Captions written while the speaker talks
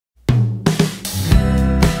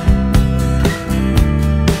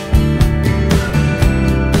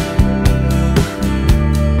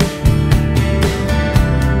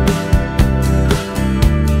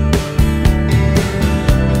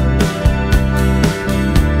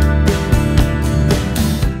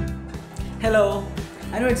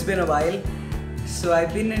it's been a while. So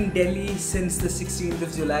I've been in Delhi since the 16th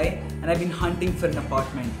of July and I've been hunting for an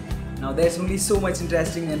apartment. Now there's only so much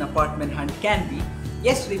interesting an apartment hunt can be.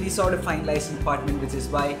 Yesterday we sort of finalized an apartment, which is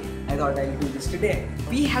why I thought I'll do this today.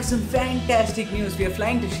 We have some fantastic news. We are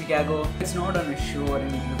flying to Chicago. It's not on a show or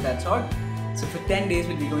anything of that sort. So for 10 days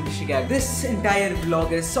we'll be going to Chicago. This entire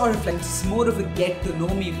vlog is sort of like, it's more of a get to know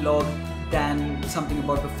me vlog than something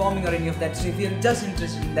about performing or any of that. So if you're just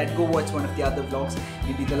interested in that, go watch one of the other vlogs.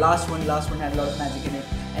 Maybe the last one had a lot of magic in it,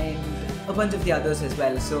 and a bunch of the others as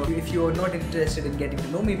well. So if you're not interested in getting to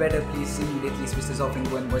know me better, please immediately switch this off and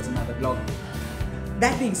go and watch another vlog.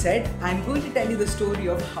 That being said, I'm going to tell you the story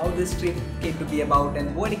of how this trip came to be about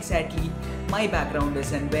and what exactly my background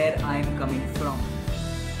is and where I'm coming from.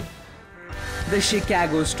 The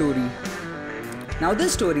Chicago story. Now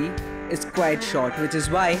this story is quite short, which is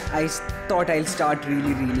why I thought I'll start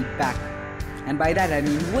really back. And by that I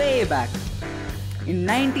mean way back. In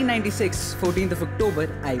 1996, 14th of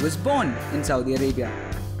October, I was born in Saudi Arabia.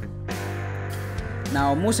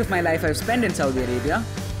 Now most of my life I've spent in Saudi Arabia.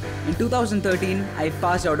 In 2013, I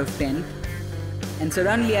passed out of 10th and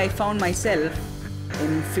suddenly I found myself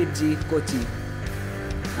in Fiji, Kochi.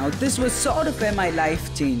 Now this was sort of where my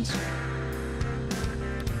life changed.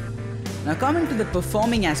 Now coming to the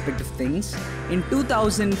performing aspect of things, in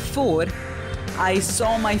 2004, I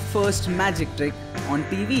saw my first magic trick on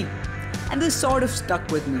TV and this sort of stuck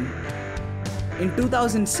with me. In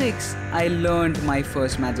 2006, I learned my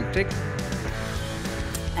first magic trick,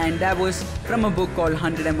 and that was from a book called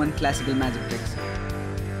 101 Classical Magic Tricks.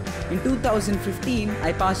 In 2015,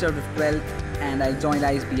 I passed out of 12th and I joined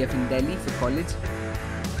ISBF in Delhi for college.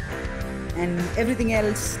 And everything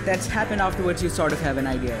else that's happened afterwards you sort of have an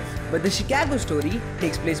idea of. But the Chicago story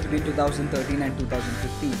takes place between 2013 and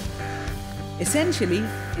 2015. Essentially,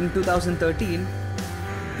 in 2013,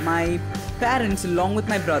 my parents along with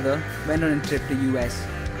my brother went on a trip to US.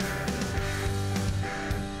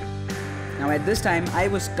 Now at this time I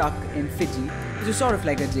was stuck in Fiji, which was sort of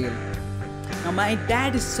like a jail. Now my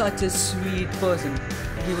dad is such a sweet person.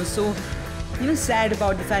 He was so sad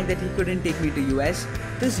about the fact that he couldn't take me to US.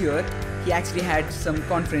 This year he actually had some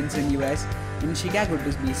conference in US, in Chicago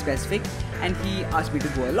to be specific, and he asked me to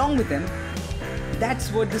go along with him.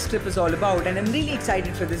 That's what this trip is all about and I'm really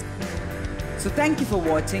excited for this. So thank you for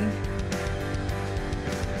watching.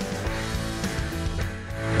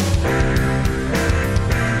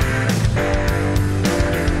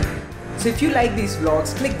 So if you like these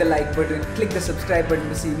vlogs, click the like button, click the subscribe button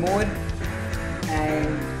to see more,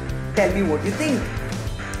 and tell me what you think.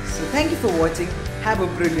 So thank you for watching. Have a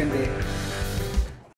brilliant day.